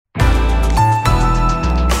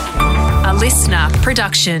listener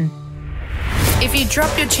production. If you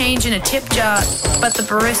drop your change in a tip jar, but the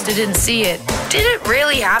barista didn't see it, did it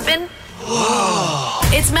really happen?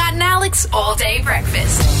 It's Matt and Alex All Day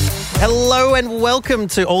Breakfast. Hello and welcome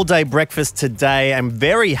to All Day Breakfast today. I'm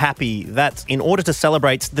very happy that in order to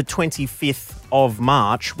celebrate the 25th of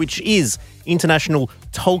March, which is International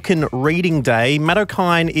Tolkien Reading Day, Matt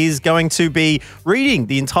O'Kine is going to be reading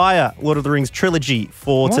the entire Lord of the Rings trilogy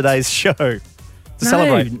for today's show to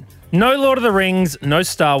celebrate. No Lord of the Rings, no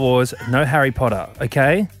Star Wars, no Harry Potter,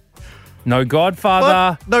 okay? No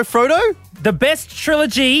Godfather. What? No Frodo? The best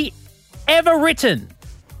trilogy ever written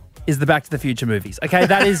is the Back to the Future movies. Okay,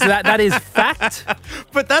 that is fact.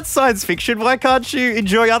 But that's science fiction. Why can't you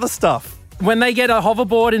enjoy other stuff? When they get a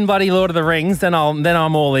hoverboard in bloody Lord of the Rings, then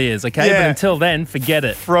I'm all ears, okay? Yeah. But until then, forget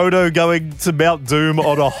it. Frodo going to Mount Doom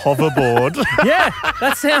on a hoverboard. Yeah,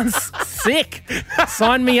 that sounds sick.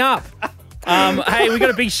 Sign me up. Hey, we got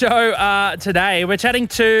a big show today. We're chatting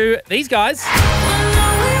to these guys.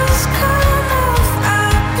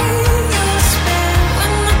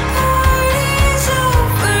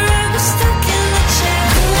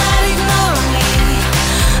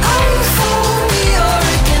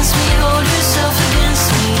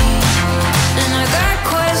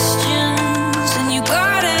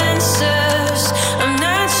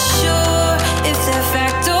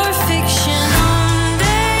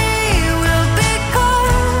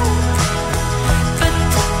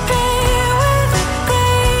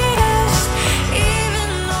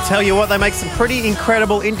 Tell you what, they make some pretty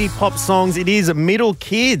incredible indie pop songs. It is Middle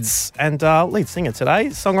Kids. And lead singer today,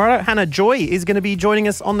 songwriter Hannah Joy, is going to be joining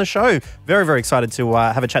us on the show. Very, very excited to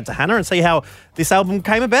have a chat to Hannah and see how this album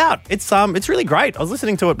came about. It's really great. I was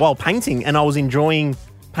listening to it while painting and I was enjoying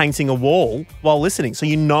painting a wall while listening. So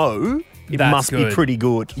it must be pretty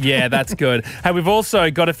good. Yeah, that's good. Hey, we've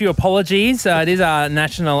also got a few apologies. It is our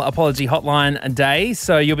National Apology Hotline Day.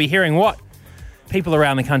 So you'll be hearing what people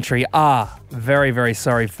around the country are very, very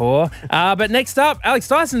sorry for. But next up, Alex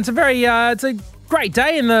Dyson. It's a great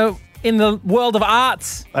day in the world of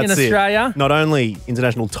arts in Australia. Not only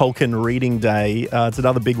International Tolkien Reading Day, it's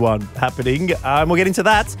another big one happening. We'll get into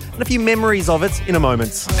that and a few memories of it in a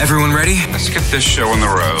moment. Everyone ready? Let's get this show on the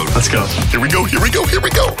road. Let's go. Here we go.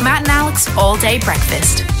 Matt and Alex All Day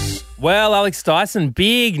Breakfast. Well, Alex Dyson,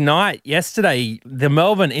 big night yesterday. The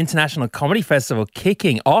Melbourne International Comedy Festival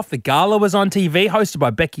kicking off. The gala was on TV, hosted by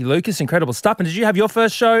Becky Lucas. Incredible stuff. And did you have your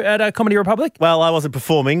first show at Comedy Republic? Well, I wasn't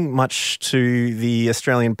performing, much to the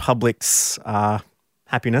Australian public's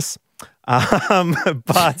happiness.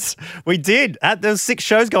 But we did. There was 6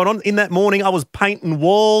 shows going on. In that morning, I was painting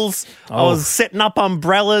walls. I was setting up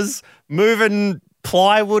umbrellas, moving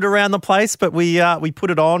plywood around the place, but we put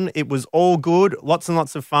it on. It was all good. Lots and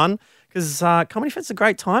lots of fun. Because Comedy Fest's a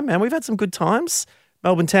great time, man. We've had some good times.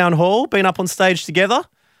 Melbourne Town Hall, been up on stage together.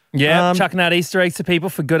 Yeah, chucking out Easter eggs to people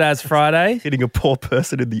for Good As Friday. Hitting a poor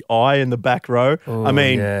person in the eye in the back row.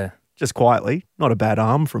 Ooh, just quietly, not a bad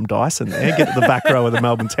arm from Dyson there. Get to the back row of the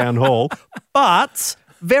Melbourne Town Hall. But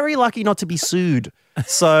very lucky not to be sued.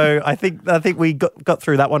 So I think we got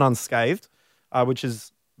through that one unscathed, which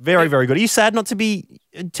is very, very good. Are you sad not to be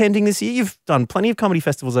attending this year? You've done plenty of comedy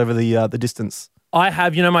festivals over the distance. I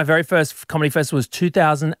have. You know, my very first comedy festival was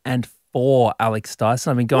 2004, Alex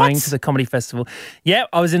Dyson. I've been going to the comedy festival. Yeah,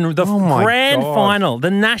 I was in the grand final,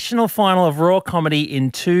 the national final of Raw Comedy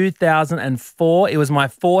in 2004. It was my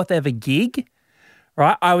 4th ever gig,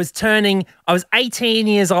 right? I was 18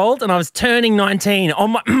 years old and I was turning 19.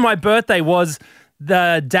 On my birthday was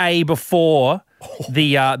the day before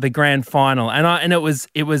the grand final.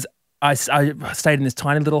 I stayed in this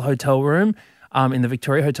tiny little hotel room in the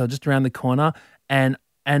Victoria Hotel just around the corner. And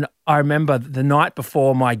I remember the night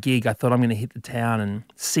before my gig, I thought I'm going to hit the town and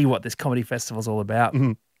see what this comedy festival's all about.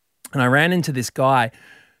 Mm-hmm. And I ran into this guy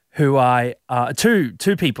who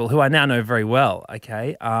two people who I now know very well,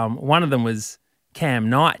 okay? One of them was Cam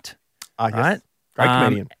Knight, right? Great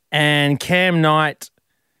comedian. And Cam Knight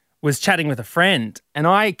was chatting with a friend and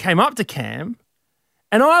I came up to Cam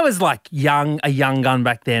and I was like a young gun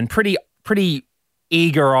back then, pretty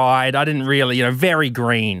eager-eyed. I didn't really, very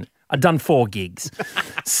green. I'd done 4 gigs.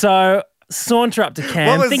 So saunter up to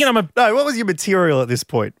Cam, what was your material at this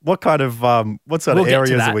point? What kind of what sort of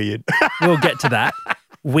areas were you in? We'll get to that.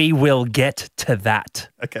 We will get to that.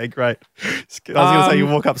 Okay, great. I was going to say you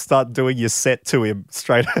walk up, start doing your set to him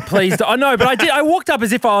straight. Please, I know, but I did. I walked up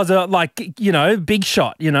as if I was a big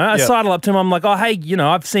shot. I sidle up to him. I'm like, oh, hey,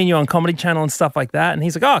 I've seen you on Comedy Channel and stuff like that. And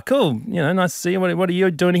he's like, oh, cool. Nice to see you. What are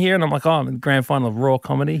you doing here? And I'm like, oh, I'm in the grand final of Raw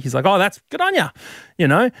Comedy. He's like, oh, that's good on you.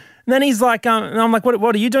 And then he's like, and I'm like,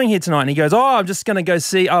 what are you doing here tonight? And he goes, oh, I'm just going to go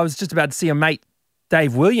see. I was just about to see a mate,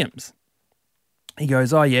 Dave Williams. he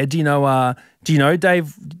goes, "Oh yeah, do you know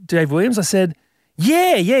Dave Williams?" I said,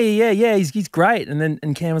 Yeah. He's great.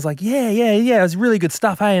 And Cam was like, yeah. It was really good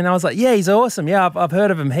stuff, hey. And I was like, yeah, he's awesome. Yeah, I've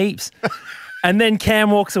heard of him heaps. And then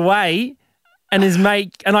Cam walks away, and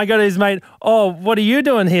I go to his mate, "Oh, what are you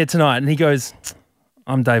doing here tonight?" And he goes,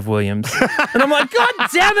 "I'm Dave Williams." And I'm like, God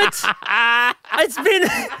damn it!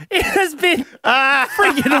 It has been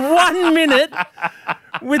freaking 1 minute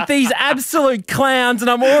with these absolute clowns,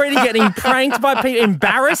 and I'm already getting pranked by people,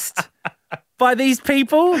 embarrassed by these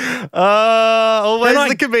people. Always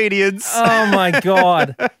the comedians. Oh my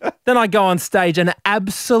God. Then I go on stage and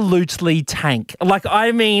absolutely tank. Like,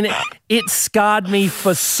 I mean, it scarred me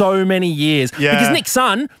for so many years. Yeah. Because Nick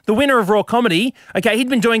Sun, the winner of Raw Comedy, okay, he'd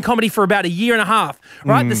been doing comedy for about a year and a half,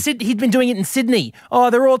 right? He'd been doing it in Sydney.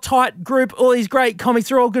 Oh, they're all tight group, all these great comics,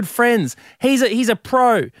 they're all good friends. He's a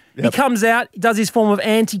pro. Yep. He comes out, he does his form of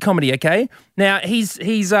anti-comedy, okay? Now, he's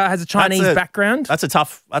has a Chinese background. That's a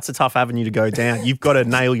tough avenue to go down. You've got to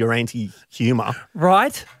nail your anti-humor.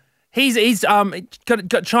 Right? He's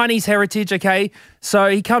got Chinese heritage, okay? So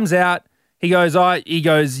he comes out, he goes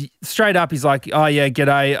straight up, he's like, "Oh yeah,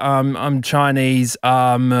 g'day, I'm Chinese,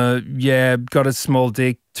 yeah, got a small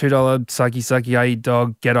dick, $2 sucky, I eat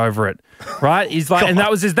dog, get over it." Right? He's like, and that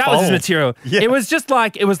was his material. Yeah. It was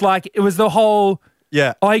the whole.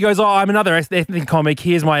 Yeah. Oh, he goes, "Oh, I'm another ethnic comic.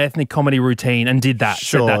 Here's my ethnic comedy routine," and did that.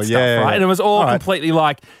 Sure, said that stuff, right? And it was all completely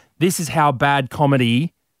like, this is how bad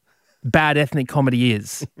ethnic comedy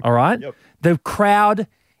is, all right? Yep. The crowd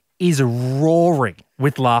is roaring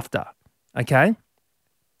with laughter, okay?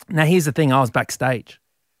 Now, here's the thing. I was backstage.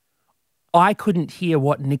 I couldn't hear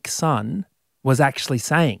what Nick Sun was actually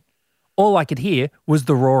saying. All I could hear was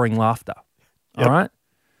the roaring laughter, all right?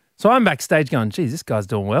 So I'm backstage going, geez, this guy's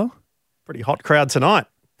doing well. Pretty hot crowd tonight.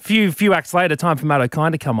 Few acts later, time for Matt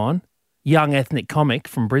O'Kine to come on. Young ethnic comic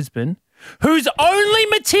from Brisbane, whose only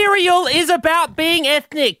material is about being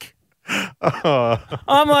ethnic.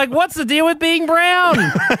 I'm like, what's the deal with being brown?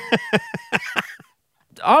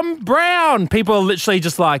 I'm brown. People are literally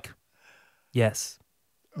just like, yes,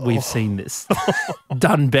 we've seen this.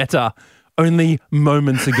 Done better only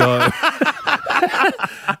moments ago.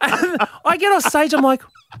 And I get off stage, I'm like,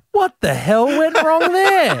 what the hell went wrong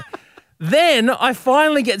there? Then I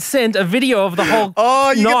finally get sent a video of the whole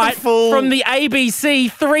night from the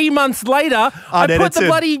ABC 3 months later. I put the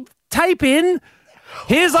bloody tape in.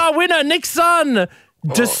 Here's our winner, Nick Sun,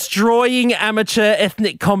 destroying amateur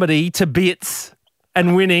ethnic comedy to bits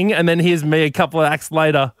and winning. And then here's me a couple of acts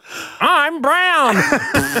later. I'm brown.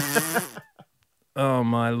 Oh,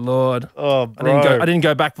 my Lord. Oh, bro. I didn't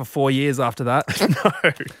go back for 4 years after that.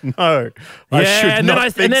 No.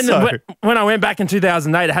 When I went back in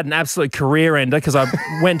 2008, I had an absolute career ender because I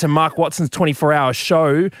went to Mark Watson's 24-hour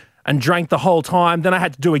show and drank the whole time. Then I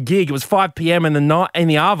had to do a gig. It was 5 p.m. in the night in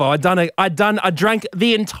the Arvo. I drank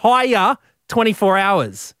the entire 24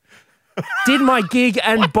 hours. Did my gig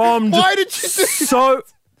and bombed. Why did you do so?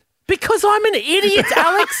 Because I'm an idiot,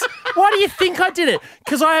 Alex. Why do you think I did it?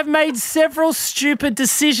 Because I have made several stupid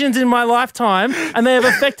decisions in my lifetime and they have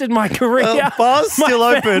affected my career. Bar's still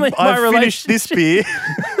family, open. I've finished this beer.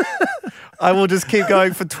 I will just keep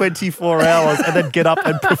going for 24 hours and then get up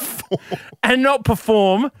and perform. And not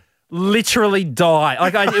perform, literally die.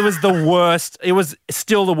 It was the worst. It was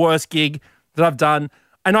still the worst gig that I've done.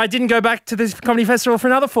 And I didn't go back to this comedy festival for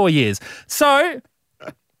another 4 years. So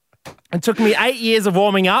it took me 8 years of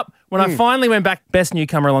warming up. When I finally went back, best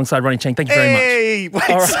newcomer alongside Ronnie Cheng. Thank you very much.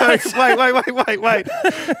 Wait.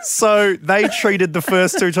 So they treated the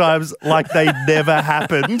first 2 times like they never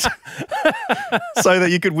happened so that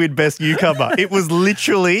you could win best newcomer. It was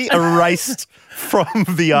literally erased from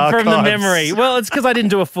the archives. From the memory. Well, it's because I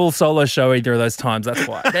didn't do a full solo show either of those times. That's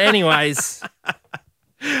why. But anyways.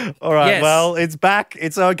 All right, yes. Well, it's back.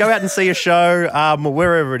 It's go out and see a show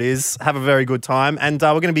wherever it is. Have a very good time. And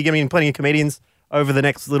we're going to be getting plenty of comedians over the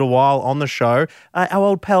next little while on the show. Our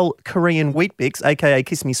old pal Korean Wheatbix, a.k.a.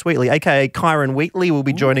 Kiss Me Sweetly, a.k.a. Kyron Wheatley, will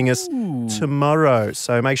be joining us tomorrow.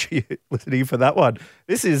 So make sure you're listening for that one.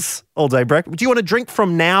 This is All Day Breakfast. Do you want to drink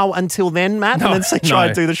from now until then, Matt? No, and then try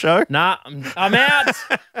and do the show? Nah, I'm out.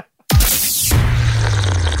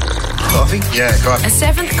 Coffee? Yeah, coffee. A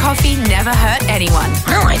 7th coffee never hurt anyone.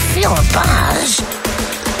 Oh, I feel a buzz.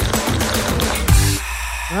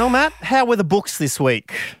 Well, Matt, how were the books this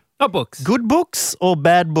week? What books? Good books or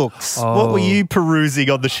bad books? What were you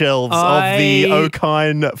perusing on the shelves of the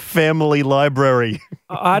O'Kine Family Library?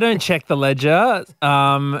 I don't check the ledger.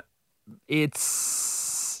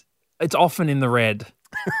 It's often in the red.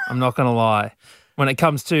 I'm not going to lie. when it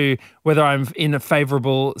comes to whether I'm in a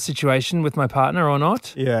favourable situation with my partner or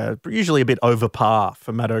not. Yeah, usually a bit over par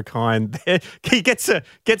for Matt O'Kine. He gets a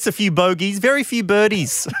few bogeys, very few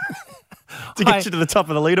birdies to get you to the top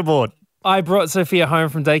of the leaderboard. I brought Sophia home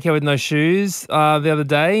from daycare with no shoes the other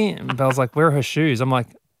day, and Belle's like, "Where are her shoes?" I'm like,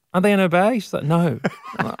 "Aren't they in her bag?" She's like, "No."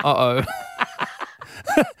 I'm like, uh-oh.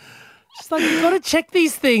 She's like, "You've got to check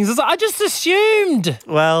these things." I was like, "I just assumed."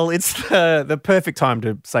 Well, it's the perfect time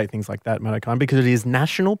to say things like that, Matt O'Kine, because it is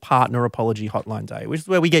National Partner Apology Hotline Day, which is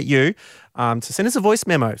where we get you to send us a voice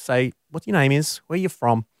memo. Say what your name is, where you're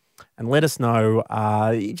from, and let us know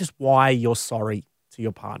just why you're sorry to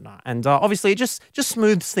your partner. And obviously it just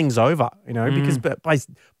smooths things over, because by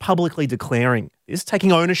publicly declaring this,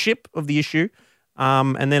 taking ownership of the issue,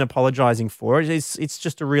 and then apologising for it, it's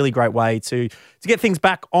just a really great way to get things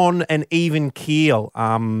back on an even keel.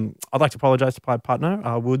 I'd like to apologise to my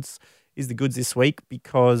partner. Woods is the goods this week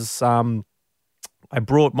because I'd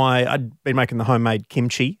been making the homemade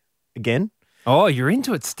kimchi again. Oh, you're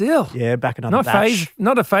into it still? Yeah, back another batch.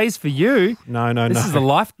 Not a phase for you. No. This is a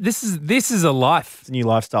life. This is a life. It's a new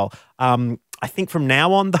lifestyle. I think from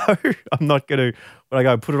now on, though, I'm not going to, when I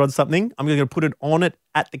go put it on something, I'm going to put it on it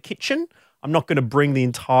at the kitchen. I'm not going to bring the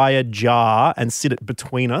entire jar and sit it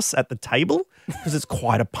between us at the table because it's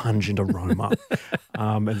quite a pungent aroma.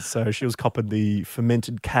 And so she was copping the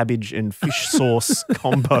fermented cabbage and fish sauce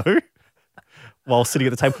combo while sitting at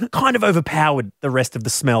the table. Kind of overpowered the rest of the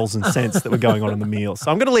smells and scents that were going on in the meal. So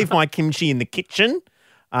I'm going to leave my kimchi in the kitchen.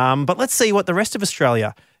 But let's see what the rest of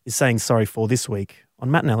Australia is saying sorry for this week on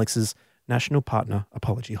Matt and Alex's National Partner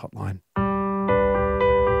Apology Hotline.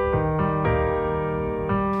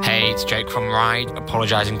 Hey, it's Jake from Ride,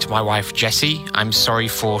 apologising to my wife Jessie. I'm sorry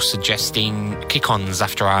for suggesting kick-ons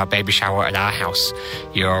after our baby shower at our house.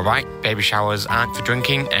 You're right, baby showers aren't for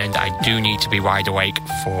drinking, and I do need to be wide awake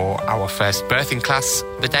for our first birthing class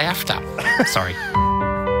the day after. Sorry.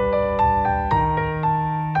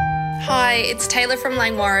 Hi, it's Taylor from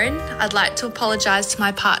Langwarrin. I'd like to apologise to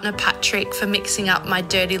my partner Patrick for mixing up my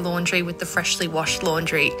dirty laundry with the freshly washed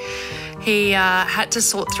laundry. He had to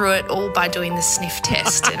sort through it all by doing the sniff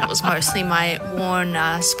test, and it was mostly my worn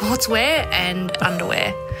sportswear and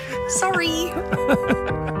underwear. Sorry.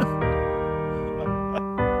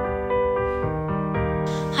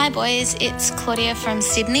 Hi boys, it's Claudia from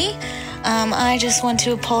Sydney. I just want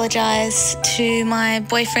to apologise to my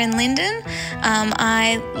boyfriend Lyndon.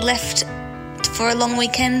 I left for a long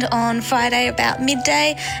weekend on Friday about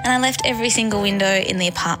midday, and I left every single window in the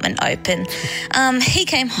apartment open. He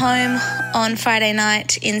came home on Friday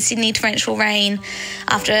night in Sydney torrential rain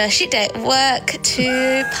after a shit day at work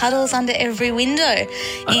to puddles under every window,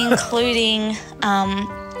 including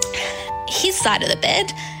his side of the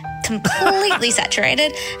bed, completely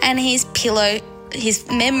saturated, and his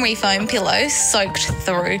memory foam pillow soaked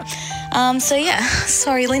through. So yeah,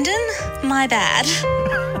 sorry Lyndon, my bad.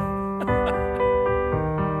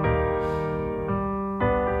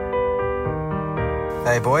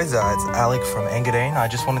 Hey boys, it's Alec from Engadine. I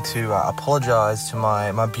just wanted to apologise to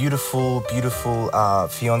my beautiful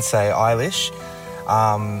fiancée Eilish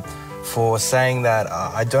for saying that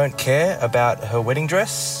I don't care about her wedding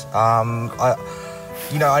dress. I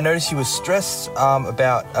noticed she was stressed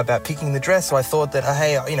about picking the dress, so I thought that,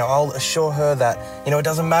 hey, I'll assure her that, it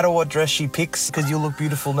doesn't matter what dress she picks because you'll look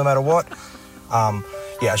beautiful no matter what.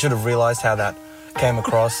 I should have realised how that came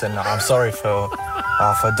across, and I'm sorry for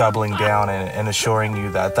doubling down and assuring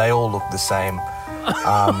you that they all look the same.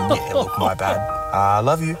 Look, my bad. I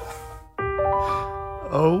love you.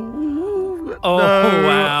 Oh,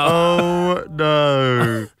 wow. Oh,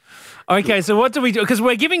 no. Okay, so what do we do? Because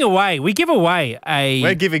we're giving away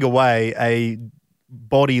a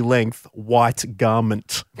body-length white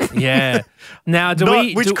garment. Yeah. Now,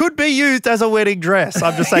 which could be used as a wedding dress.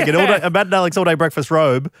 I'm just saying, a Matt and Alex all-day breakfast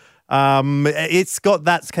robe. It's got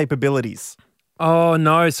that capabilities. Oh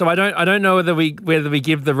no! So I don't know whether we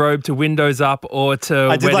give the robe to windows up or to.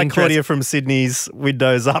 I did wedding like Claudia dress. from Sydney's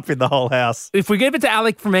windows up in the whole house. If we give it to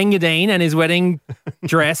Alec from Engadine and his wedding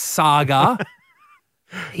dress saga,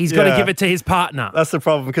 he's got to give it to his partner. That's the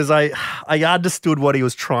problem, because I understood what he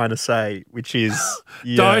was trying to say, which is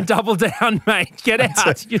don't double down, mate. Get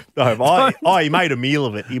out. He made a meal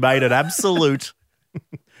of it. He made an absolute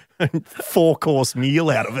 4-course meal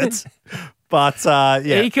out of it. But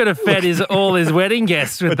he could have fed all his wedding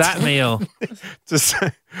guests with that meal. Just,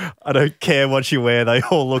 I don't care what you wear; they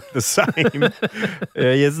all look the same.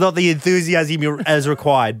 It's not the enthusiasm as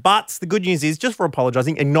required. But the good news is, just for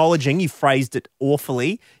apologising, acknowledging you phrased it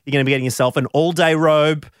awfully, you're going to be getting yourself an all-day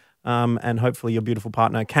robe, and hopefully your beautiful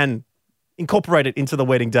partner can incorporate it into the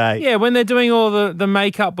wedding day. Yeah, when they're doing all the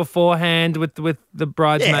makeup beforehand with the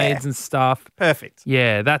bridesmaids and stuff. Perfect.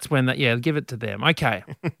 Yeah, that's when give it to them. Okay.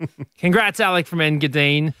 Congrats, Alec from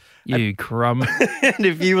Engadine. You crumb. And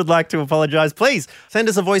if you would like to apologise, please send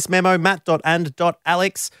us a voice memo,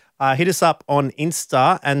 matt.and.alex. Hit us up on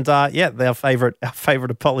Insta. And our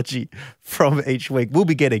favourite apology from each week. We'll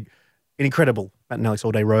be getting an incredible Matt and Alex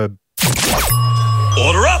All Day robe.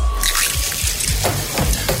 Order up.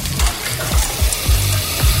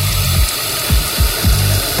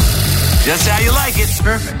 Just how you like it.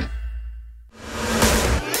 Perfect.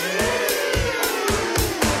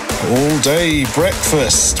 All day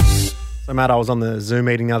breakfast. So, Matt, I was on the Zoom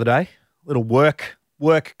meeting the other day. Little work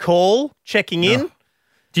call, checking in.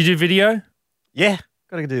 Did you do video? Yeah,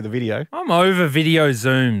 got to do the video. I'm over video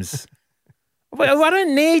Zooms. Well, I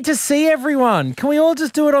don't need to see everyone. Can we all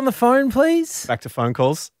just do it on the phone, please? Back to phone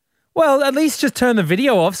calls. Well, at least just turn the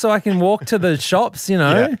video off so I can walk to the shops, you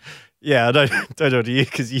know. Yeah, I don't do it to you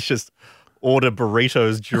because you just order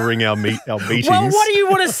burritos during our meetings. Well, what do you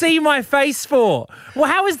want to see my face for? Well,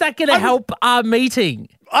 how is that going to help our meeting?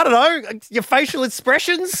 I don't know. Your facial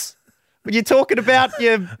expressions when you're talking about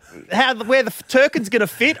where the turkey's going to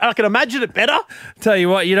fit. I can imagine it better. Tell you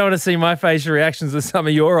what, you don't want to see my facial reactions with some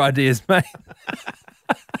of your ideas, mate.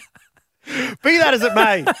 Be that as it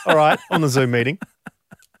may. All right, on the Zoom meeting.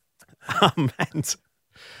 And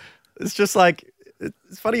it's just like,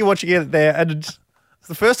 it's funny you're watching it there, and it's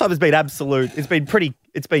the first time it's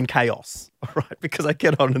been chaos, all right? Because I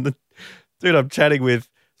get on and the dude I'm chatting with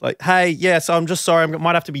is like, hey, yeah, so I'm just sorry, I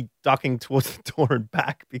might have to be ducking towards the door and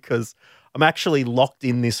back because I'm actually locked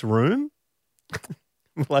in this room.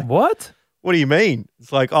 I'm like, what? What do you mean?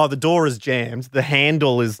 It's like, oh, the door is jammed, the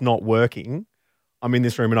handle is not working. I'm in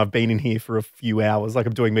this room and I've been in here for a few hours. Like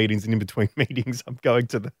I'm doing meetings, and in between meetings, I'm going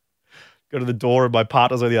to go to the door and my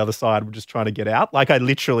partner's on the other side. We're just trying to get out. Like I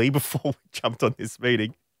literally, before we jumped on this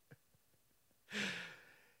meeting,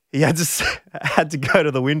 he had to go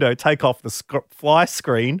to the window, take off the fly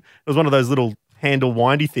screen. It was one of those little handle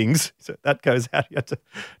windy things. So that goes out. He had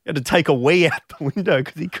to take a wee out the window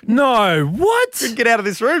because he couldn't. No, what? Couldn't get out of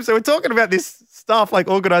this room. So we're talking about this stuff, like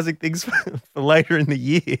organising things for later in the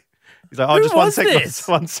year. He's like, oh, Who just was one this? sec,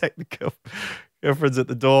 one sec. The girlfriend's at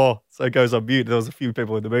the door, so it goes on mute. There was a few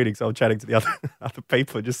people in the meeting, so I'm chatting to the other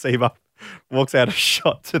people and just see him up, walks out a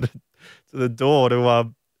shot to the door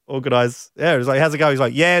to organise. Yeah, it was like, how's it going? He's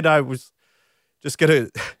like, yeah, no, it was just gonna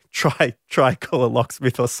try call a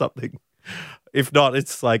locksmith or something. If not,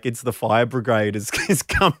 it's like it's the fire brigade is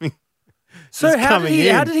coming. So how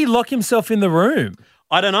did he lock himself in the room?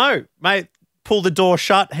 I don't know, mate. Pull the door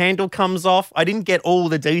shut, handle comes off. I didn't get all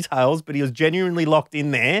the details, but he was genuinely locked in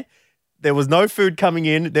there. There was no food coming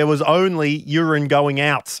in. There was only urine going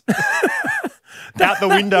out. Out the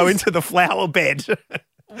window into the flower bed.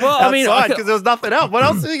 Well, outside, I mean, because there was nothing else. What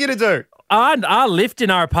else are you going to do? Our lift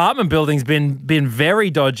in our apartment building's been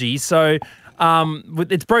very dodgy. So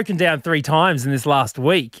it's broken down 3 times in this last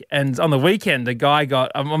week. And on the weekend,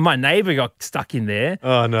 my neighbour got stuck in there.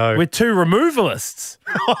 Oh, no. With 2 removalists.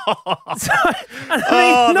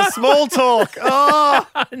 The small talk. Oh.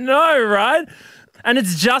 I know, right? And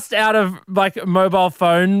it's just out of like mobile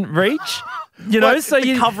phone reach. You know, so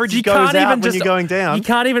the coverage you goes can't out even when you're going down. You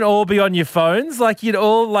can't even all be on your phones. Like you'd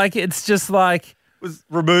all like it's just like was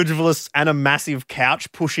removalists and a massive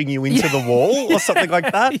couch pushing you into the wall or something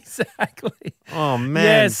like that. Exactly. Oh man.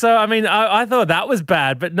 Yeah. So I mean, I thought that was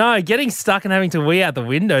bad, but no, getting stuck and having to wee out the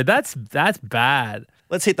window, that's bad.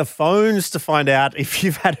 Let's hit the phones to find out if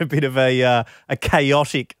you've had a bit of a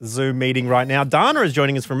chaotic Zoom meeting right now. Dana is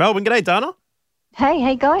joining us from Melbourne. G'day, Dana. Hey, how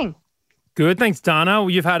you going? Good, thanks, Dana. Well,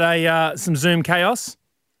 you've had some Zoom chaos?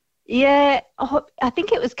 Yeah, I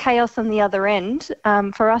think it was chaos on the other end.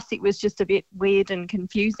 For us, it was just a bit weird and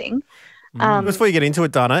confusing. Before you get into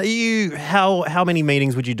it, Dana, how many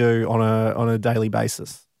meetings would you do on a daily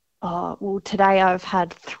basis? Oh, well, today I've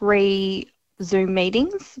had 3 Zoom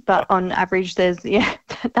meetings, but on average, that's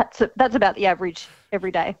about the average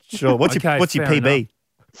every day. Sure. What's your PB? Enough.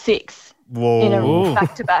 6. Whoa!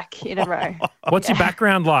 Back to back in a row. What's your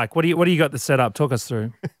background like? What do you got the set up? Talk us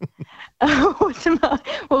through.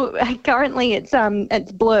 Well, currently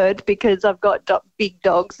it's blurred because I've got big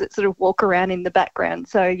dogs that sort of walk around in the background.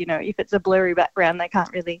 So if it's a blurry background, they can't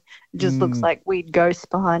really. It just looks like weird ghosts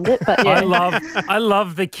behind it. But yeah. I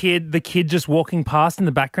love the kid just walking past in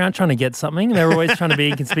the background trying to get something. They're always trying to be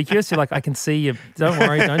inconspicuous. You're like, I can see you. Don't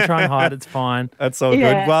worry. Don't try and hide. It's fine. That's all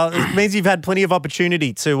good. Well, it means you've had plenty of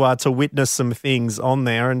opportunity to witness some things on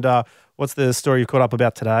there. And what's the story you caught up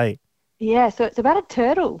about today? Yeah, so it's about a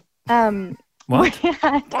turtle. What?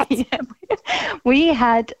 We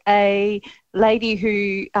had a lady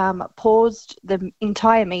who paused the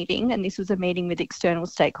entire meeting, and this was a meeting with external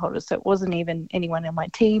stakeholders, so it wasn't even anyone on my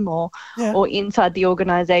team or inside the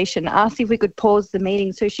organisation, asked if we could pause the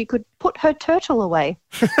meeting so she could put her turtle away.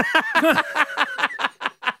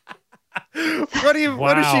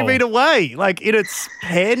 What does she mean away? Like in its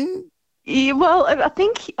pen? Yeah, well,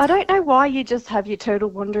 I don't know why you just have your turtle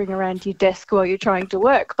wandering around your desk while you're trying to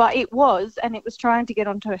work, but it was trying to get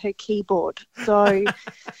onto her keyboard. So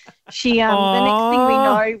she, the next thing we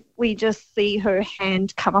know, we just see her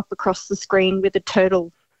hand come up across the screen with the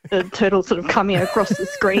turtle sort of coming across the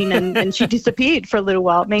screen, and she disappeared for a little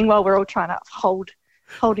while. Meanwhile, we're all trying to hold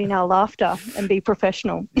in our laughter and be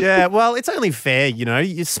professional. Yeah, well, it's only fair,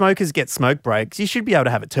 you smokers get smoke breaks. You should be able to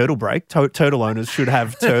have a turtle break. Turtle owners should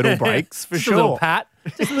have turtle breaks for sure. A little pat,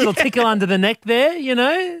 just a little tickle under the neck there,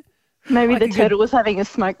 Maybe the turtle was having a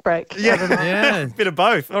smoke break. Yeah, a bit of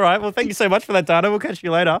both. All right, well, thank you so much for that, Dana. We'll catch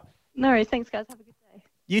you later. No worries. Thanks, guys. Have a good day.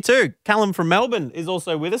 You too. Callum from Melbourne is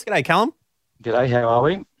also with us. G'day, Callum. G'day, how are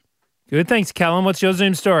we? Good, thanks, Callum. What's your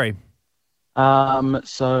Zoom story?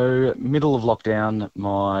 So middle of lockdown,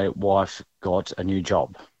 my wife got a new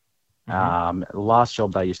job. Last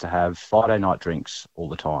job they used to have Friday night drinks all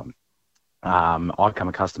the time. I come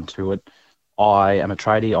accustomed to it. I am a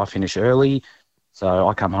tradie. I finish early, so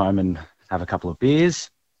I come home and have a couple of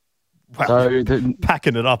beers. Wow. So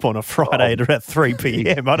packing it up on a Friday at about 3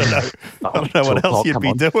 p.m. I don't know. I don't know what else you'd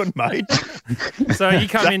be doing, mate. So you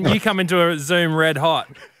come into a Zoom red hot.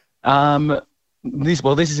 This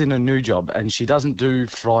is in a new job, and she doesn't do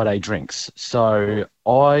Friday drinks. So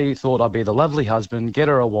I thought I'd be the lovely husband, get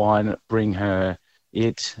her a wine, bring her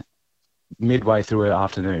it midway through her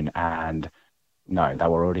afternoon. And no, they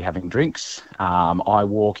were already having drinks. I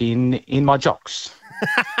walk in my jocks.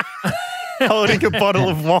 Holding a bottle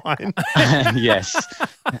of wine. Yes.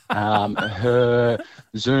 Her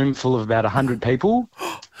Zoom full of about 100 people.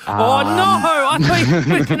 Oh, no! I thought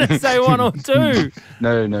you were going to say one or two.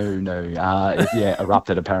 No.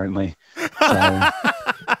 Erupted apparently. So,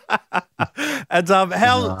 and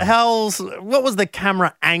what was the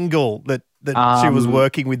camera angle that she was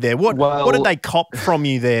working with there? What did they cop from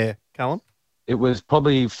you there, Callum? It was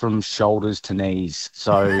probably from shoulders to knees,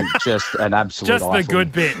 so just an absolute just eyeful. The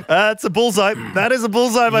good bit. It's a bullseye. That is a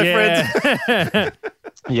bullseye, my friend.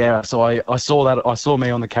 Yeah, so I saw that. I saw me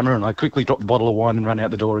on the camera, and I quickly dropped the bottle of wine and ran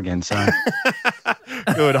out the door again. So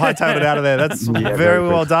good, hightailed it out of there. That's very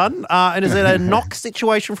well done. And is it a knock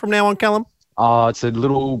situation from now on, Callum? It's a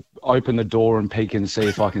little open the door and peek and see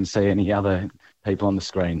if I can see any other people on the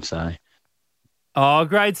screen. So. Oh,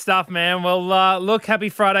 great stuff, man. Well, look, happy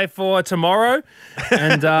Friday for tomorrow.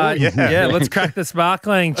 And, let's crack the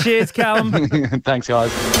sparkling. Cheers, Callum. Thanks,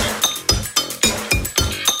 guys.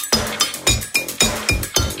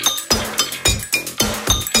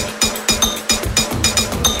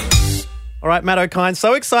 All right, Matt O'Kine,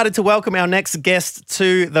 so excited to welcome our next guest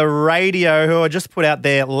to the radio, who have just put out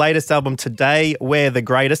their latest album today, We're the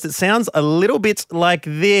Greatest. It sounds a little bit like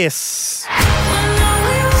this.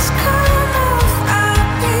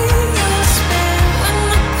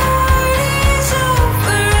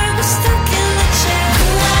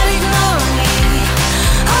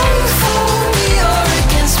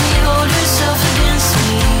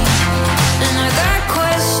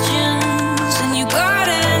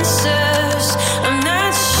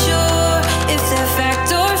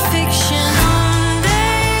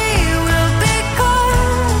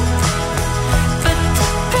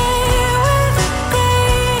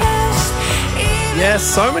 Yes,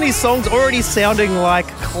 so many songs already sounding like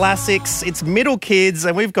classics. It's Middle Kids,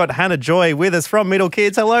 and we've got Hannah Joy with us from Middle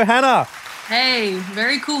Kids. Hello, Hannah. Hey,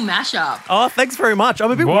 very cool mashup. Oh, thanks very much.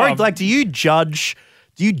 I'm a bit worried. Like, do you judge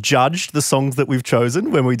the songs that we've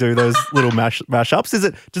chosen when we do those little mashups?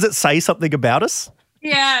 Does it say something about us?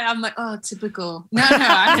 Yeah, I'm like, oh, typical. No. Is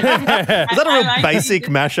that a real basic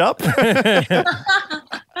mashup?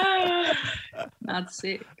 That's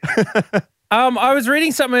sick. I was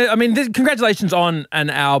reading something. I mean, congratulations on an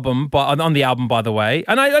album, on the album, by the way.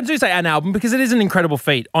 And I do say an album because it is an incredible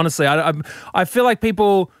feat. Honestly, I feel like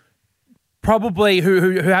people probably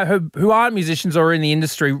who aren't musicians or in the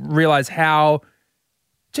industry realize how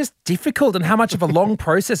just difficult and how much of a long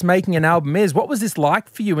process making an album is. What was this like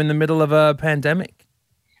for you in the middle of a pandemic?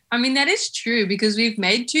 I mean, that is true because we've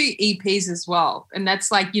made 2 EPs as well. And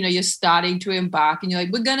that's like, you're starting to embark and you're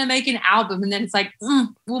like, we're going to make an album. And then it's like,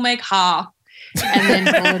 we'll make half. and then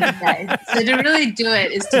call it a day. So to really do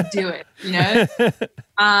it is to do it, you know?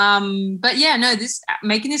 But yeah, no,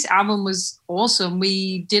 making this album was awesome.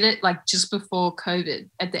 We did it like just before COVID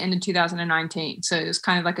at the end of 2019. So it was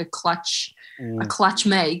kind of like a clutch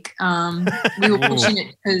make. We were pushing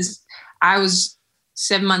it because I was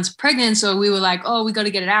 7 months pregnant. So we were like, oh, we got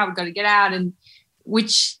to get it out. And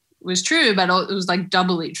which was true, but it was like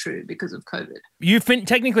doubly true because of COVID. You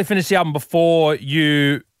technically finished the album before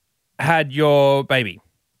you had your baby.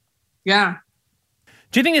 Yeah.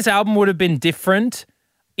 Do you think this album would have been different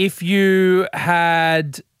if you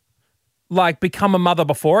had like become a mother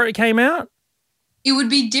before it came out? It would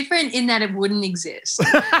be different in that it wouldn't exist.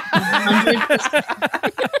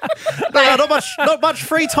 Not much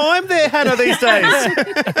free time there, Hannah, these days.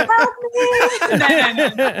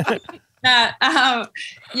 No.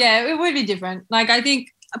 Yeah, it would be different. Like, I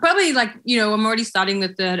think probably like, you know, I'm already starting the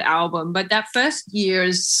third album, but that first year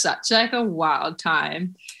is such like a wild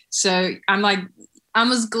time. So I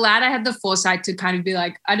was glad I had the foresight to kind of be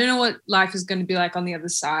like, I don't know what life is going to be like on the other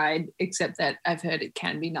side, except that I've heard it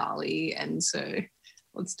can be gnarly. And so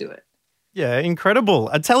let's do it. Yeah, incredible.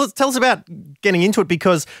 Tell us about getting into it,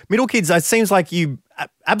 because Middle Kids, it seems like you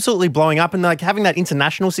absolutely blowing up and like having that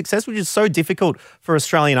international success, which is so difficult for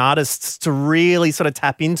Australian artists to really sort of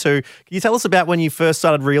tap into. Can you tell us about when you first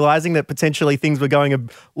started realising that potentially things were going a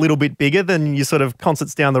little bit bigger than your sort of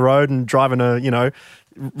concerts down the road and driving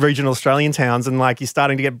regional Australian towns, and like you're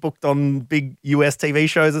starting to get booked on big US TV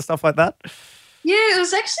shows and stuff like that? Yeah, it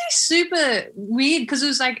was actually super weird because it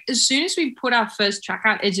was like as soon as we put our first track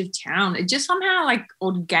out, Edge of Town, it just somehow like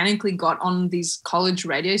organically got on these college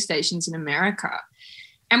radio stations in America.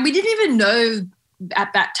 And we didn't even know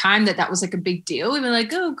at that time that was like a big deal. We were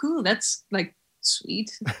like, oh, cool. That's like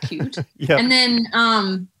sweet, cute. Yeah. And then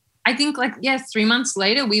I think 3 months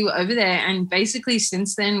later we were over there, and basically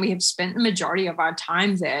since then we have spent the majority of our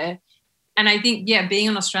time there. And I think, being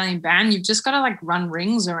an Australian band, you've just got to like run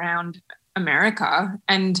rings around America,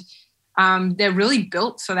 and they're really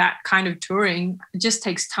built for that kind of touring. It just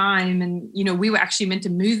takes time. And, you know, we were actually meant to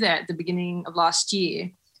move there at the beginning of last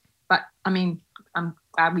year, but I mean, I'm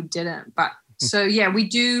glad we didn't. But so, yeah, we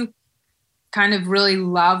do kind of really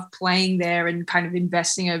love playing there and kind of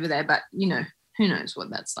investing over there. But, you know, who knows what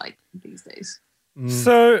that's like these days.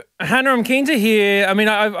 So, Hannah, I'm keen to hear, I mean,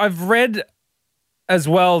 I've read as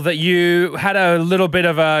well that you had a little bit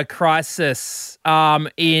of a crisis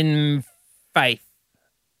in faith,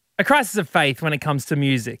 a crisis of faith when it comes to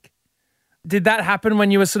music. Did that happen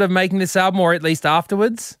when you were sort of making this album, or at least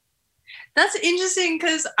afterwards? That's interesting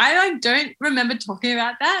because I don't remember talking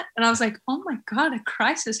about that. And I was like, oh my God, a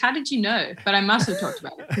crisis. How did you know? But I must have talked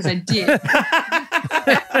about it because I did.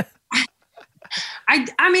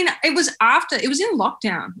 I mean, it was in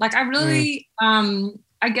lockdown. Like I really,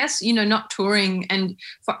 I guess, you know, not touring. And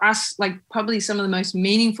for us, like probably some of the most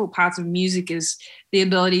meaningful parts of music is the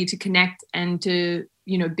ability to connect and to,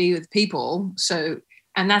 you know, be with people. So,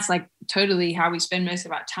 and that's like totally how we spend most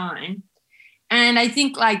of our time. And I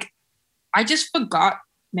think like, I just forgot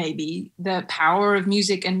maybe the power of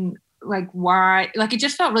music and like why, like it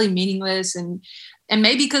just felt really meaningless. And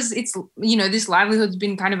maybe because it's, you know, this livelihood's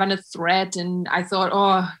been kind of under threat, and I thought,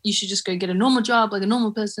 oh, you should just go get a normal job like a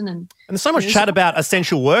normal person. And there's so much chat about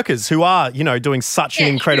essential workers who are, you know, doing such an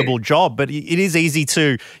incredible job, but it is easy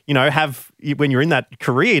to, you know, have, when you're in that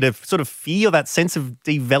career, to sort of feel that sense of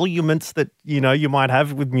devaluement that, you know, you might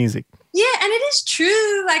have with music. Yeah, and it is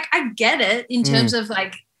true. Like I get it in terms of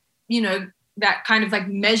like, you know, that kind of like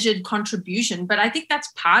measured contribution. But I think that's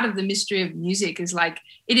part of the mystery of music is like,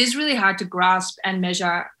 it is really hard to grasp and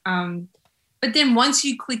measure. But then once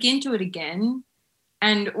you click into it again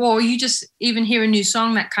or you just even hear a new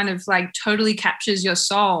song that kind of like totally captures your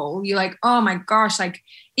soul, you're like, oh my gosh, like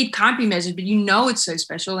it can't be measured, but you know, it's so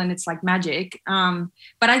special and it's like magic.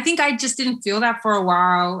 But I think I just didn't feel that for a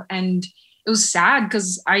while. And it was sad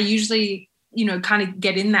because I usually, you know, kind of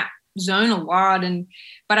get in that zone a lot.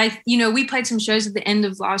 But we played some shows at the end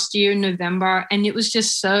of last year in November, and it was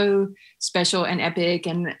just so special and epic.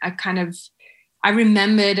 And I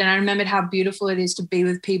remembered how beautiful it is to be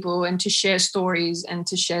with people and to share stories and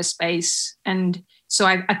to share space. And so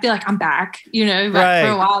I feel like I'm back, you know, but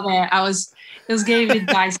for a while there it was getting a bit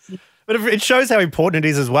dicey. But it shows how important it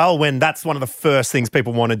is as well when that's one of the first things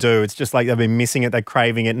people want to do. It's just like they've been missing it, they're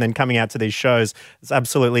craving it, and then coming out to these shows. It's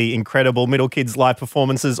absolutely incredible. Middle Kids live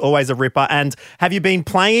performances, always a ripper. And have you been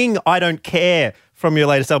playing I Don't Care from your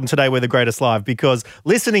latest album, Today We're the Greatest Live? Because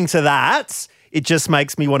listening to that, it just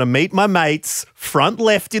makes me want to meet my mates front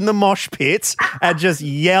left in the mosh pit and just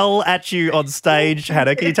yell at you on stage.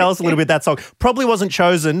 Hannah, can you tell us a little bit that song? Probably wasn't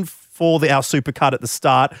chosen for our supercut at the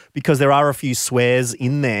start because there are a few swears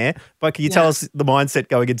in there. But can you tell us the mindset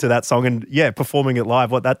going into that song and, performing it live,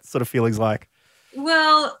 what that sort of feeling's like?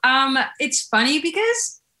 Well, it's funny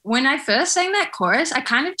because when I first sang that chorus, I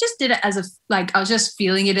kind of just did it as I was just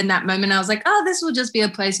feeling it in that moment. I was like, oh, this will just be a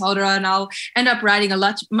placeholder and I'll end up writing a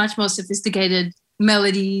much more sophisticated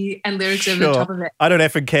melody and lyrics over the top of it. I don't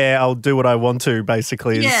effing care. I'll do what I want to,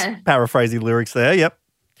 basically, is paraphrasing lyrics there. Yep.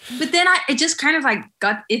 But then it just kind of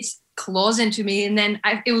got its claws into me, and then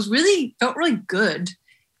it felt really good.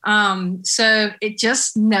 So it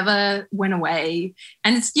just never went away.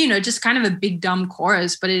 And it's, just kind of a big, dumb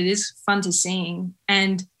chorus, but it is fun to sing.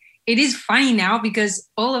 And it is funny now because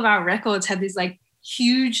all of our records have this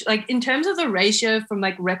huge, in terms of the ratio from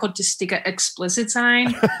record to sticker explicit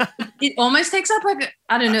sign, it almost takes up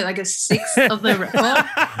a sixth of the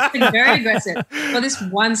record. Very aggressive for this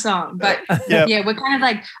one song. But we're kind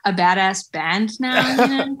of a badass band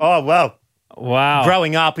now, Oh, wow. Wow.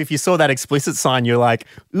 Growing up, if you saw that explicit sign, you're like,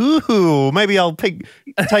 ooh, maybe I'll take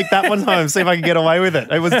that one home, see if I can get away with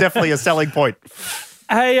it. It was definitely a selling point.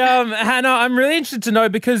 Hey, Hannah, I'm really interested to know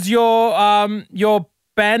because your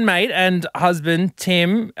bandmate and husband,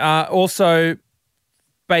 Tim, also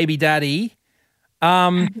baby daddy.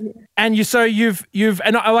 And I've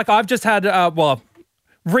just had,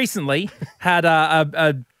 recently had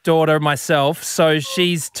a daughter myself. So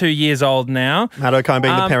she's 2 years old now. Matt O'Kine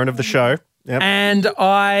being the parent of the show. Yep. And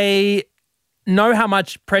I know how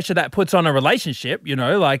much pressure that puts on a relationship,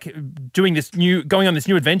 going on this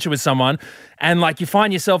new adventure with someone, and you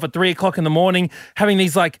find yourself at 3 o'clock in the morning having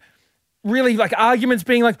these really arguments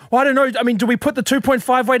being I don't know, I mean, do we put the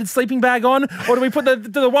 2.5 weighted sleeping bag on or do we put the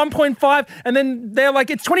 1.5? And then they're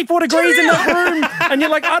it's 24 degrees in the room and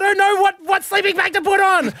you're I don't know what sleeping bag to put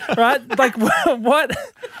on, right?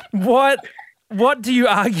 What do you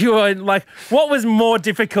argue on? What was more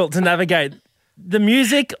difficult to navigate, the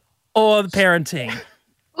music or the parenting?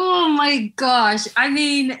 Oh my gosh. I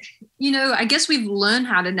mean, I guess we've learned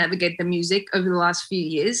how to navigate the music over the last few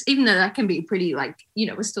years, even though that can be pretty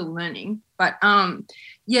we're still learning. But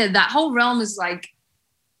that whole realm is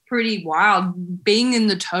pretty wild, being in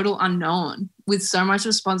the total unknown with so much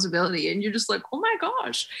responsibility. And you're just oh my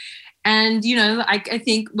gosh. And, I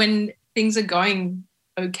think when things are going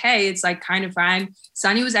okay, it's kind of fine.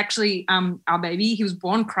 Sonny was actually our baby. He was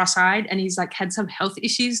born cross-eyed and he's had some health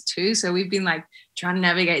issues too. So we've been trying to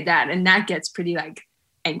navigate that, and that gets pretty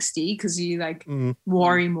angsty because you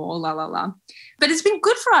worry more, la la la. But it's been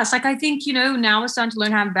good for us. I think, now we're starting to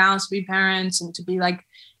learn how to balance to be parents and to be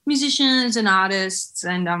musicians and artists.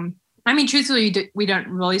 And I mean, truthfully, we don't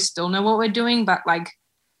really still know what we're doing, but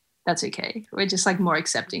that's okay. We're just more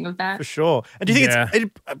accepting of that. For sure. And do you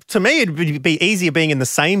think to me, it would be easier being in the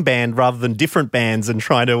same band rather than different bands and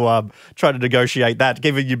try to negotiate that,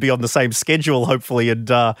 given you'd be on the same schedule, hopefully, and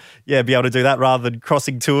be able to do that rather than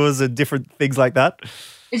crossing tours and different things like that?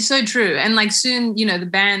 It's so true. And soon, the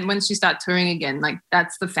band, once you start touring again,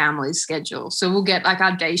 that's the family's schedule. So we'll get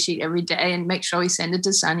our day sheet every day and make sure we send it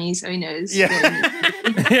to Sonny so he knows. Yeah.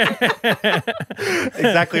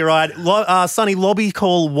 Exactly right. Sonny, lobby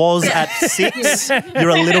call was at 6. You're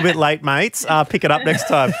a little bit late, mates. Pick it up next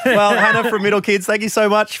time. Well, Hannah from Middle Kids, thank you so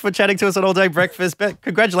much for chatting to us on All Day Breakfast. But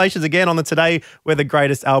congratulations again on the Today We're the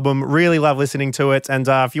Greatest album. Really love listening to it. And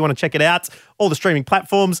if you want to check it out, all the streaming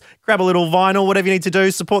platforms, grab a little vinyl, whatever you need to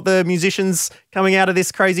do, support the musicians coming out of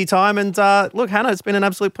this crazy time. And look, Hannah, it's been an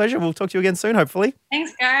absolute pleasure. We'll talk to you again soon, hopefully.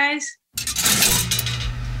 Thanks, guys.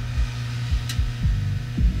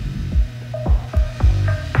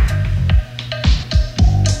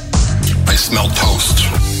 I smell toast.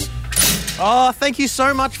 Oh, thank you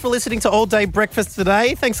so much for listening to All Day Breakfast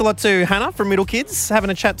today. Thanks a lot to Hannah from Middle Kids,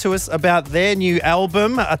 having a chat to us about their new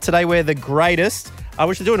album, Today We're the Greatest,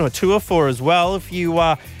 which they're doing a tour for as well. If you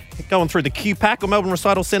going through the Q-Pack or Melbourne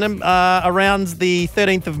Recital Centre around the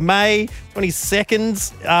 13th of May,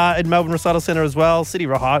 22nd at Melbourne Recital Centre as well. City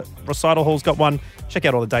Recital Hall's got one. Check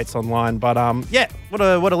out all the dates online. But what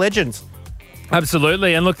a legend.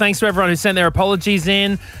 Absolutely. And look, thanks to everyone who sent their apologies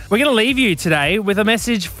in. We're going to leave you today with a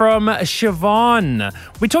message from Siobhan.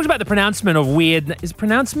 We talked about the pronouncement of weird. Is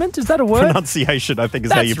pronouncement? Is that a word? Pronunciation, I think,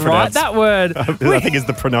 is how you pronounce. That's right, that word. I think is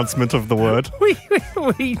the pronouncement of the word.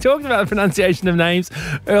 We talked about the pronunciation of names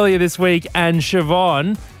earlier this week, and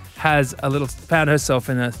Siobhan has found herself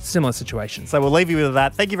in a similar situation. So we'll leave you with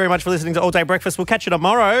that. Thank you very much for listening to All Day Breakfast. We'll catch you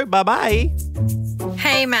tomorrow. Bye-bye.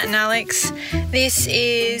 Hey, Matt and Alex. This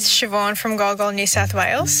is Siobhan from Golgol, New South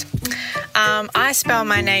Wales. I spell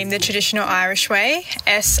my name the traditional Irish way,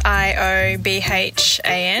 Siobhan,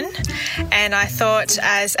 and I thought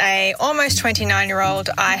as a almost 29-year-old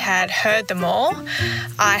I had heard them all.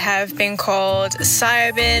 I have been called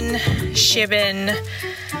Siobhan, Shibin,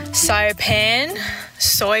 Siopan,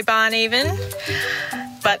 Soyban even.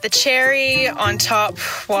 But the cherry on top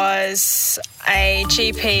was a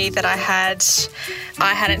GP that I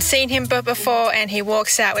hadn't seen him before, and he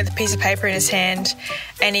walks out with a piece of paper in his hand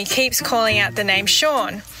and he keeps calling out the name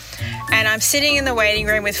Sean. And I'm sitting in the waiting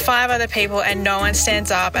room with 5 other people and no one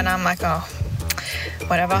stands up, and I'm like, oh,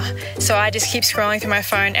 whatever. So I just keep scrolling through my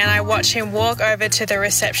phone and I watch him walk over to the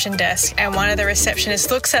reception desk, and one of the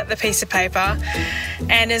receptionists looks at the piece of paper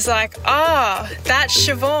and is like, oh, that's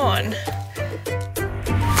Siobhan.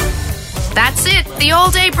 That's it. The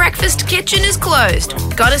all-day breakfast kitchen is closed.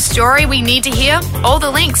 Got a story we need to hear? All the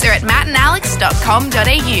links are at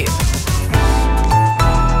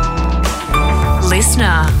mattandalex.com.au.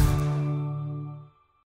 Listener.